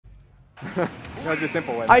No, just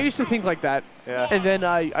simple way. I used to think like that. Yeah. And then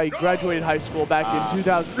I graduated high school back in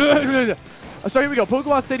 2000. So here we go.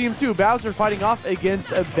 Pokemon Stadium 2. Bowser fighting off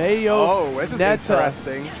against Bayonetta. Oh, this is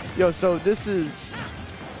interesting. Yo, so this is...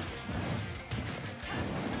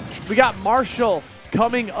 We got Marshall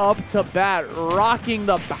coming up to bat, rocking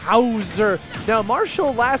the Bowser. Now,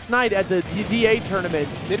 Marshall last night at the DA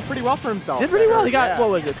tournament did pretty well for himself. Did pretty well. He got, what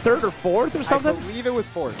was it, 3rd or 4th or something? I believe it was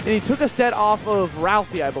 4th. And he took a set off of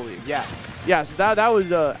Ralphie, I believe. Yeah. Yeah, so that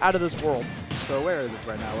was out of this world. So where is this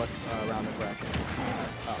right now? Let's round the bracket.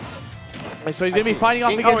 And so he's going to be fighting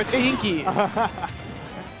off against Inky.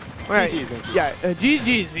 Right. GG's Inky. Yeah,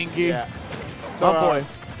 GG's Inky. Yeah. So, oh, boy.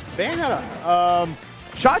 Bayonetta.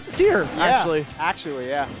 Shot to see her, actually. Actually,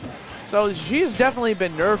 yeah. So she's definitely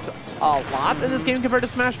been nerfed a lot in this game compared to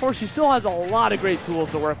Smash 4. She still has a lot of great tools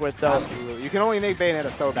to work with, though. Absolutely. You can only make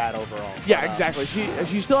Bayonetta so bad overall. Yeah, exactly.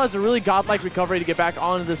 She still has a really godlike recovery to get back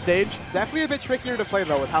onto the stage. Definitely a bit trickier to play,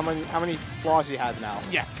 though, with how many flaws she has now.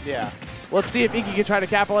 Yeah. Yeah. Let's see if Inky can try to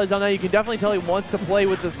capitalize on that. You can definitely tell he wants to play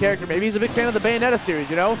with this character. Maybe he's a big fan of the Bayonetta series,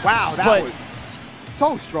 you know? Wow, that was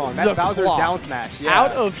so strong. That Bowser down smash. Yeah.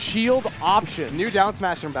 Out of shield options. New down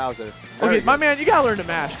smash from Bowser. Okay, my man, you gotta learn to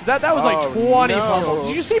mash, because that was like 20 fumbles.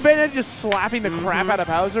 Did you see Bayonetta just slapping the crap out of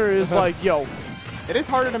Bowser? It was like, yo. It is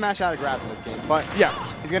harder to mash out of grabs in this game, but yeah,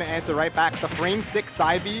 he's going to answer right back. The frame 6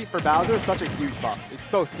 side B for Bowser is such a huge buff. It's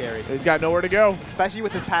so scary. He's got nowhere to go. Especially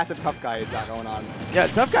with his passive tough guy he's got going on. Yeah,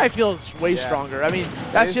 tough guy feels way stronger. I mean,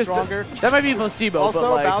 that's just stronger. That might be placebo. Also,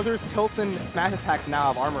 but like, Bowser's tilts and smash attacks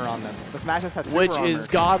now have armor on them. The smashes have super which armor. is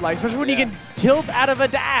godlike, especially when you can tilt out of a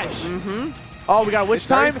dash. Oh, we got Witch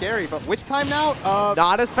Time. It's very scary, but Witch Time now?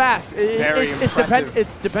 Not as fast.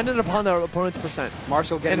 It's dependent upon the opponent's percent.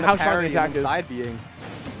 Marshall getting and the how strong parry the attack is. side being.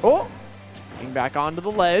 Oh, getting back onto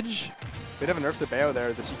the ledge. Bit of a nerf to Bayo there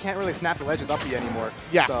is that she can't really snap the ledge with up B anymore.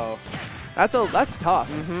 Yeah. So that's tough.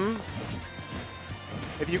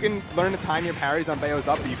 If you can learn to time your parries on Bayo's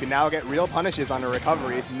up B, you can now get real punishes on her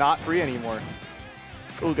recovery. It's not free anymore.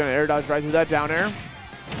 Ooh, gonna air dodge right through that down air.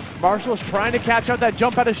 Marshall's trying to catch out that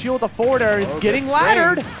jump out of shield with the forward air. He's getting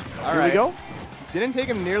laddered. Here we go. Didn't take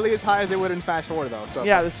him nearly as high as it would in Smash 4, though. So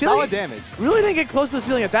yeah, the ceiling, solid damage. Really didn't get close to the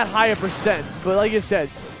ceiling at that high a percent. But like you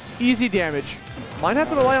said, easy damage. Might have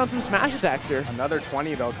to rely on some smash attacks here. Another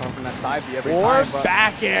 20, though, coming from that side B every or time. Or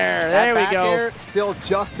back air. There we go. Back air still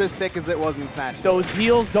just as thick as it was in Smash. Those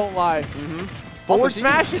heels don't lie. Forward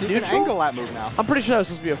smash and neutral? She can angle that move now. I'm pretty sure that was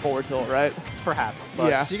supposed to be a forward tilt, right? Perhaps.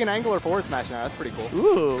 But she can angle her forward smash now. That's pretty cool.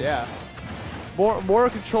 Ooh. Yeah. More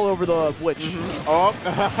control over the witch. Oh.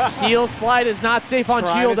 Heel slide is not safe on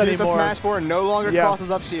shield anymore. The Smash 4 no longer crosses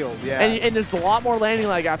up shield. Yeah. And there's a lot more landing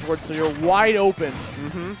lag afterwards, so you're wide open.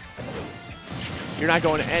 You're not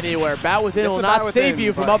going anywhere. Bat within will not save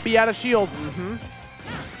you from up B out of shield.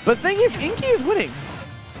 But the thing is, Inky is winning.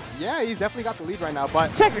 Yeah, he's definitely got the lead right now.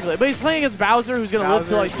 But technically, but he's playing against Bowser, who's going to live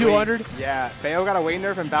to like 200. Yeah, Bayo got a weight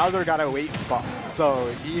nerf and Bowser got a weight buff.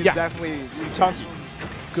 So he's definitely chunky.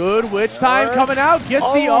 Good Witch Time coming out.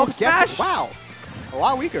 Gets the up smash. Wow. A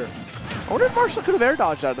lot weaker. I wonder if Marshall could have air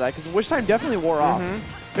dodged out of that, because Witch Time definitely wore off.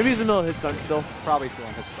 Maybe he's in the middle of hit stun still. Probably still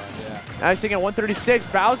on hit stun, yeah. Now he's sitting at 136.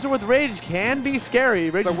 Bowser with Rage can be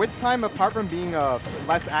scary. Rage so Witch Time, apart from being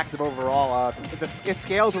less active overall, it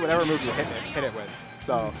scales with whatever move you hit it with.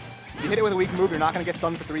 So if you hit it with a weak move, you're not going to get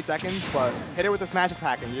stunned for 3 seconds, but hit it with a smash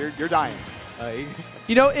attack and you're dying.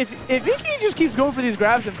 You know, if Inky just keeps going for these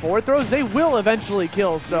grabs and forward throws, they will eventually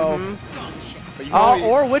kill, so...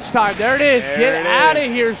 or Witch Time. There it is. Get out of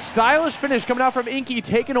here. Stylish finish coming out from Inky,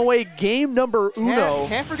 taking away game number uno.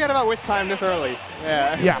 Can't forget about Witch Time this early.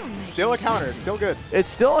 Yeah. Still a counter. Still good. It's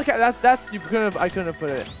still a counter. I couldn't have put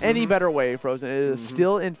it any better way, Frozen. It is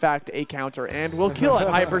still, in fact, a counter and will kill at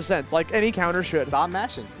high percents, like any counter should. Stop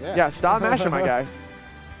mashing. Yeah, stop mashing, my guy.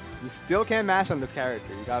 You still can't mash on this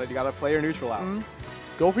character. You gotta play your neutral out.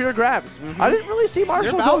 Go for your grabs. I didn't really see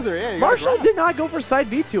Marshall. Bowser, Marshall did not go for side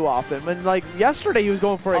B too often. And like yesterday, he was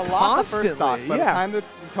going for it constantly. First stock, but kind of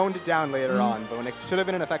toned it down later on. But when it should have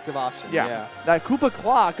been an effective option. Yeah. That Koopa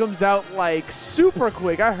Claw comes out like super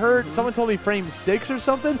quick. I heard someone told me frame 6 or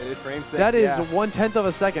something. It is frame 6. That is 1/10 of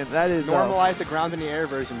a second. That is normalized the ground in the air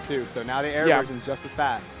version too. So now the air version is just as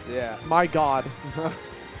fast. Yeah. My God.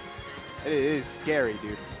 It is scary,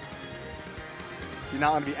 dude. Do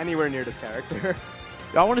not want to be anywhere near this character.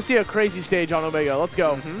 I want to see a crazy stage on Omega. Let's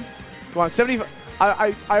go. Come on, 75.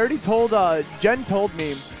 I already told, Jen told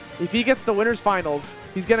me, if he gets the winners finals,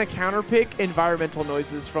 he's going to counterpick environmental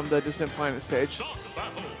noises from the Distant Planet stage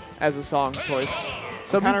as a song choice.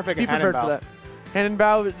 So be prepared for that. Cannon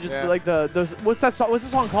Bow, just like those. What's that song? What's the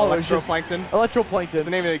song called? Electroplankton. Electroplankton. It's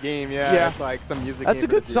the name of the game. Yeah. It's like some music. That's a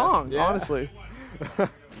good song, yeah. honestly.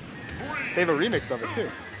 They have a remix of it too.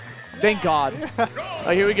 Thank God.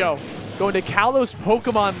 Here we go. Going to Kalos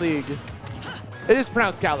Pokemon League. It is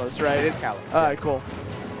pronounced Kalos, right? It is Kalos. All right, cool.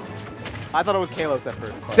 I thought it was Kalos at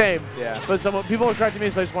first. Same. Yeah. But people were correcting me,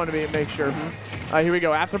 so I just wanted to make sure. Here we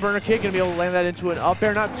go. Afterburner kick, gonna be able to land that into an up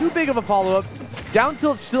air. Not too big of a follow-up. Down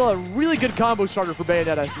tilt's still a really good combo starter for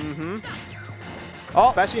Bayonetta. Oh.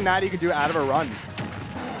 Especially now you can do it out of a run.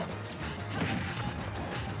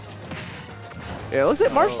 Yeah, it looks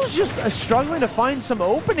like Marshall's just struggling to find some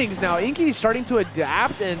openings now. Inky's starting to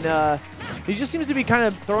adapt, and he just seems to be kind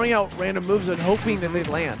of throwing out random moves and hoping that they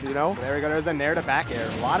land, you know? There we go. There's a Nair to back air.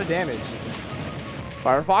 A lot of damage.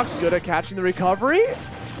 Firefox good at catching the recovery.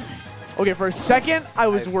 Okay, for a second, I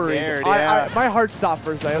was worried. Scared, yeah. My heart stopped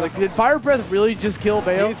for a second. Like, did Fire Breath really just kill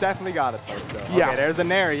Bayo? He's definitely got it first, though. Yeah. Okay, there's a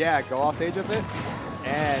Nair. Yeah, go off stage with it.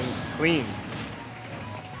 And clean.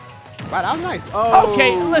 Wow, that was nice. Oh.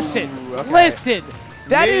 Okay, listen.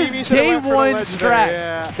 That is day one strat.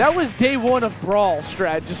 Yeah. That was day one of Brawl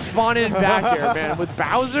strat. Just spawn in back here, man. With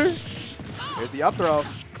Bowser. There's the up throw.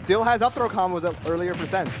 Still has up throw combos at earlier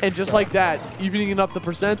percents. And just like that, evening up the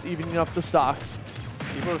percents, evening up the stocks.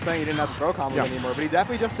 People were saying he didn't have to throw combos anymore, but he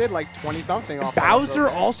definitely just did like 20-something off. Bowser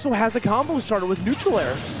also has a combo starter with neutral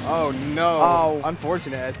air. Oh, no. Oh.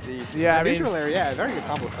 Unfortunate, SD. Yeah, I mean, neutral air, yeah, very good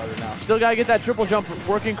combo starter now. Still got to get that triple jump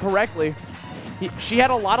working correctly. She had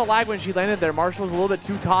a lot of lag when she landed there. Marshall was a little bit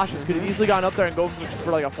too cautious. Could have easily gone up there and go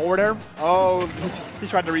for like a forward air. Oh, he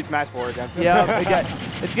tried to read smash forward again. Yeah,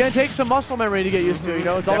 it's going to take some muscle memory to get used to. You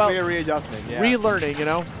know, it's definitely all about a readjustment. Yeah. relearning, you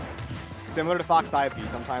know. Similar to Fox side P.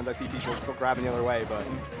 Sometimes I see people still grabbing the other way, but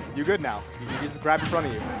you're good now. You can just grab in front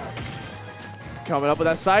of you. Coming up with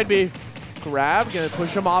that side B. Grab, going to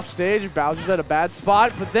push him off stage. Bowser's at a bad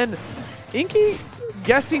spot, but then Inky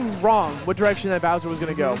guessing wrong what direction that Bowser was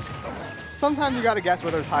going to go. Sometimes you got to guess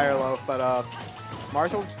whether it's high or low, but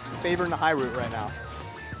Marshall favoring the high route right now.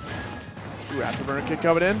 Ooh, afterburner kick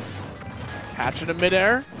coming in. Catching him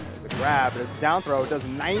midair. There's a grab, but it's down throw. It does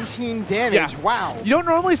 19 damage. Yeah. Wow. You don't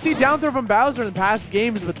normally see down throw from Bowser in past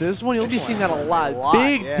games, but this one, you'll be seeing that a lot.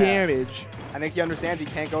 Big damage. I think he understands he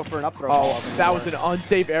can't go for an up throw. Oh, that was an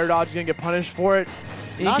unsafe air dodge. He's going to get punished for it.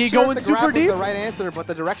 Inky sure going super deep. Was the right answer, but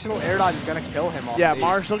the directional air dodge is going to kill him. Yeah,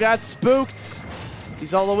 Marshall got spooked.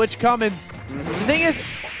 He's all the witch coming. The thing is,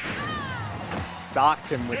 socked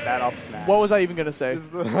him with that up smash. What was I even going to say?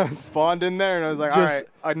 Just spawned in there, and I was like, all right,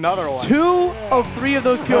 another one. 2 of 3 of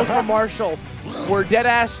those kills from Marshall were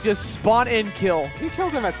deadass just spawn in kill. He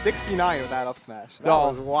killed him at 69 with that up smash. That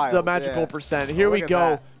was wild. The magical percent. Here we go.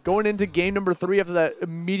 That. Going into game number 3 after that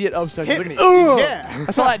immediate up smash. Yeah.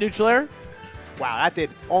 I saw that neutral air. Wow, that did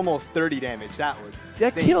almost 30 damage. That was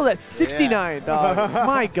that insane. killed at 69, dog.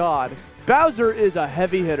 My God. Bowser is a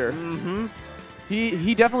heavy hitter.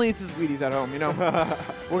 He definitely eats his Wheaties at home, you know.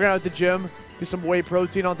 Working out at the gym, do some whey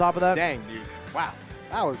protein on top of that. Dang, dude. Wow.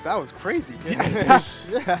 That was crazy.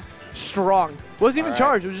 Yeah. Strong. Wasn't even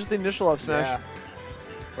charged. It was just the initial up smash. Yeah.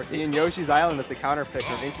 We're seeing Yoshi's Island as the counter pick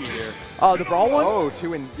from Inky here. Oh, the Brawl one? Oh, two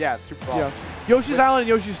Brawl. Yeah. Yoshi's Island and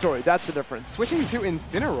Yoshi's Story. That's the difference. Switching to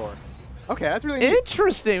Incineroar. Okay, that's really neat.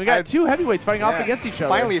 Interesting. We got 2 heavyweights fighting off against each other.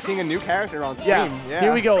 Finally seeing a new character on screen. Yeah.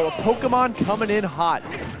 Here we go. A Pokemon coming in hot.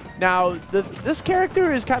 Now, this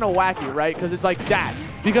character is kind of wacky, right? Because it's like that.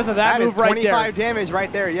 Because of that move right there. That is 25 damage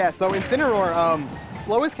right there. Yeah, so Incineroar,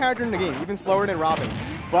 slowest character in the game, even slower than Robin.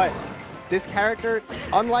 But this character,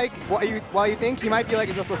 unlike while you think he might be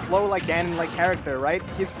like just a slow like Ganon-like character, right?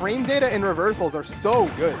 His frame data and reversals are so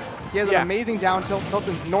good. He has an amazing down tilt, tilts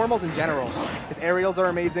and normals in general. His aerials are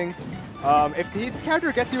amazing. If this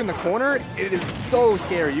character gets you in the corner, it is so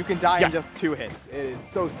scary. You can die in just 2 hits. It is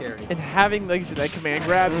so scary. And having, like you said, that command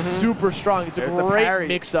grab is super strong. It's a great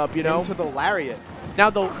mix-up, you know? Into the lariat.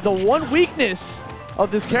 Now, the one weakness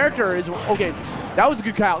of this character is, okay, that was a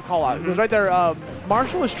good call out. It was right there.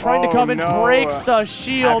 Marshall was trying to come and breaks the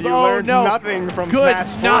shield. Have you learned nothing from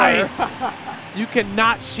Smash 4? Night. You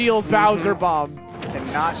cannot shield Bowser Bomb.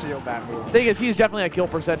 Cannot shield that move. The thing is, he's definitely a kill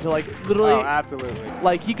percent to like literally. Oh, absolutely.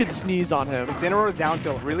 Like he could sneeze on him. Incineroar's down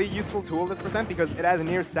tilt, really useful tool this percent because it has a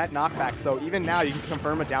near set knockback. So even now, you can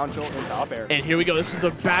confirm a down tilt into up air. And here we go. This is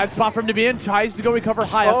a bad spot for him to be in. Tries to go recover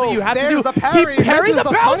high. That's what you have to do. The parry. He parried the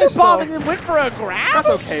Bowser Bomb and then went for a grab.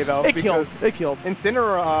 That's okay though. It killed. It killed.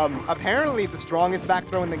 Incineroar, apparently the strongest back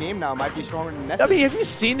throw in the game now, might be stronger than Nessus. I mean, have you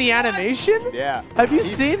seen the animation? Yeah. Have you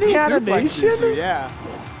seen the animation? Yeah.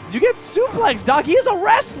 You get suplex, Doc. He is a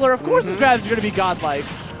wrestler. Of course his grabs are going to be godlike.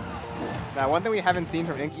 Now, one thing we haven't seen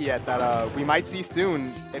from Inky yet that we might see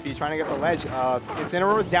soon if he's trying to get the ledge,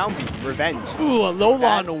 Incineroar down B, Revenge. Ooh, a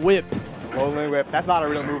Lowland Whip. Lowland Whip. That's not a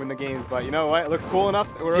real move in the games, but you know what? It looks cool enough.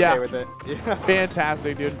 We're okay with it. Yeah.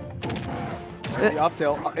 Fantastic, dude. The up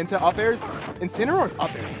tilt into up airs. Incineroar's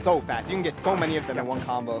up air is so fast. You can get so many of them in one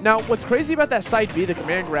combo. Now, what's crazy about that side B, the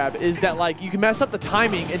command grab, is that like you can mess up the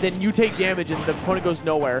timing and then you take damage and the opponent goes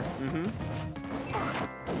nowhere.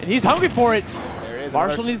 And he's hungry for it. There it is.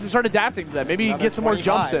 Marshall needs to start adapting to that. Maybe get some more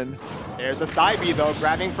jumps in. There's the side B though,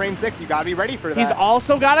 grabbing frame 6. You gotta be ready for that. He's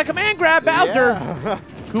also got a command grab, Bowser. Yeah.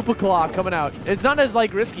 Koopa Claw coming out. It's not as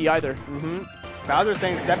like risky either. Bowser's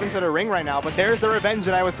saying step into the ring right now, but there's the revenge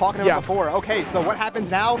that I was talking about before. Okay, so what happens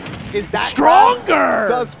now is that stronger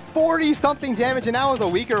does 40-something damage, and now is a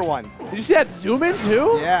weaker one. Did you see that zoom in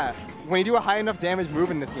too? Yeah. When you do a high enough damage move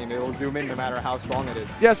in this game, it'll zoom in no matter how strong it is.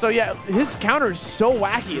 Yeah, so yeah, his counter is so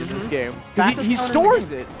wacky in this game. He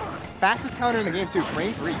stores it. Fastest counter in the game too,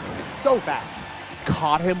 frame 3. It's so fast.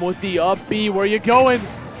 Caught him with the up B. Where you going?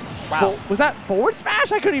 Wow. Was that forward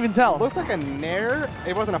smash? I couldn't even tell. Looks like a nair.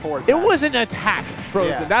 It wasn't a forward smash. It was an attack,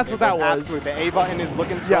 Frozen. Yeah, That's what that was. Absolutely. The A button is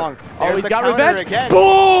looking strong. Yeah. Oh, he's got revenge. Again.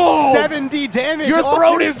 Boom! 70 damage. Your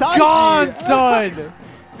throat is gone, son.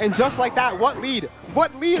 And just like that, what lead?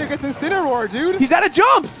 What lead against Incineroar, dude? He's out of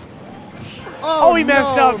jumps. Oh, he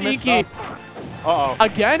messed up, Inky. Uh-oh.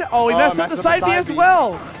 Again? Oh, he messed up the side B as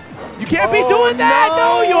well. You can't be doing that.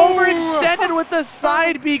 No, you overextended with the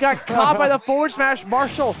side B. Got caught by the forward smash.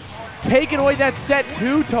 Marshall taking away that set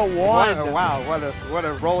 2-1. Wow, what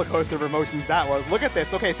a roller coaster of emotions that was. Look at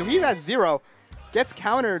this. Okay, so he's at 0, gets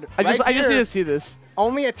countered. I just need to see this.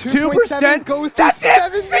 Only at 2.7 goes to That's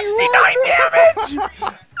 69 damage.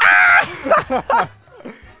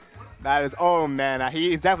 That is, oh man,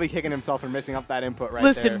 he's definitely kicking himself for missing up that input right there.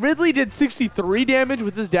 Listen, Ridley did 63 damage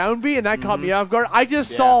with his down B, and that caught me off guard. I just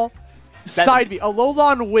saw side B, a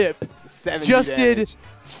Lowland Whip, just did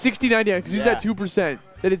 69 damage because he's at 2%.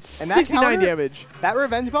 That it's 69 damage. That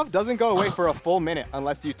revenge buff doesn't go away for a full minute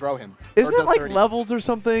unless you throw him. Isn't it like 30 levels or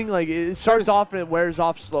something? Like it starts off and it wears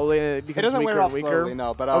off slowly and it becomes weaker and weaker? Slowly,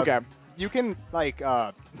 no, but okay. You can like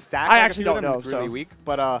stack. I actually don't know. It's really weak,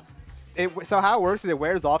 but so how it works is it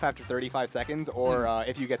wears off after 35 seconds or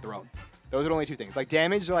if you get thrown. Those are the only two things. Like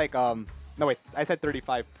damage, like no wait, I said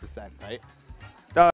 35%, right?